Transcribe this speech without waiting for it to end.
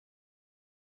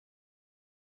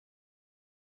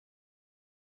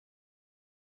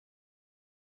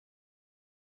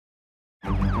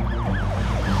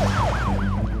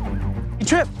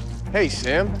Tripp! Hey,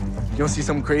 Sam. You wanna see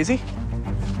something crazy?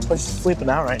 This place is flipping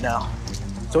out right now.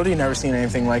 Told you never seen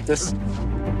anything like this.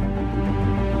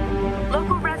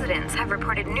 Local residents have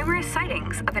reported numerous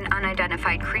sightings of an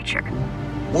unidentified creature.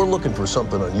 We're looking for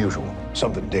something unusual,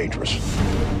 something dangerous.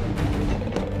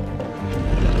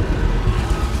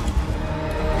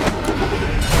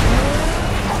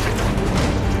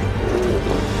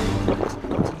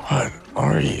 What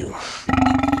are you?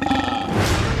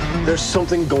 There's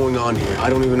something going on here. I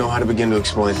don't even know how to begin to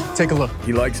explain. Take a look.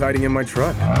 He likes hiding in my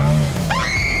truck.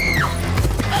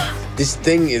 This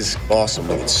thing is awesome.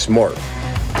 It's smart.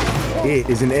 It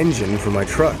is an engine for my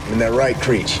truck. Isn't that right,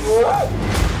 Creech?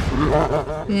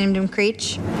 You named him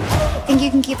Creech? Think you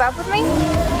can keep up with me?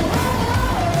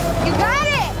 You got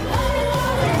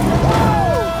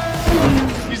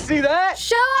it! You see that?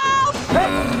 Show off!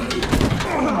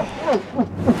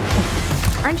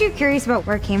 Aren't you curious about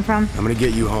where it came from? I'm gonna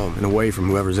get you home and away from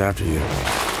whoever's after you.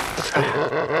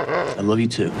 I love you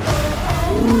too.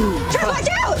 Tripp, watch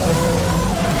out!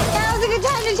 Now's a good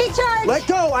time to take charge! Let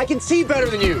go! I can see better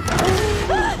than you!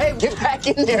 Hey, get back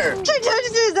in there! Tripp touched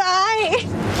his eye!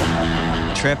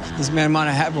 Tripp, this man might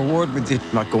have a word with you.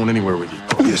 I'm not going anywhere with you.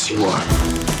 Yes, you are.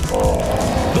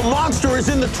 The monster is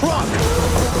in the truck!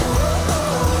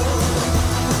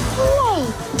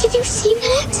 Whoa! Did you see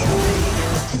that?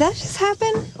 Did that just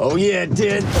happen? Oh, yeah, it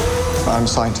did. I'm a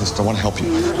scientist. I want to help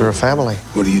you. We're a family.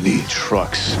 What do you need?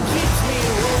 Trucks.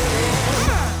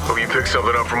 Hope you picked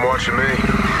something up from watching me.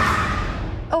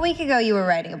 A week ago, you were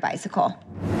riding a bicycle.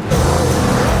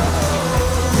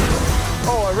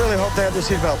 Oh, I really hope they have their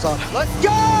seatbelts on. Let's go!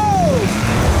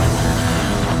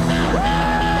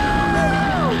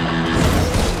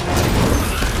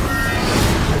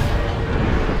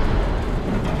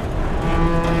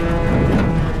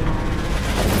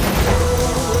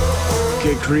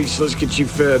 Okay, Creech, let's get you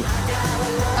fed.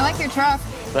 I like your truck.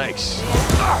 Thanks.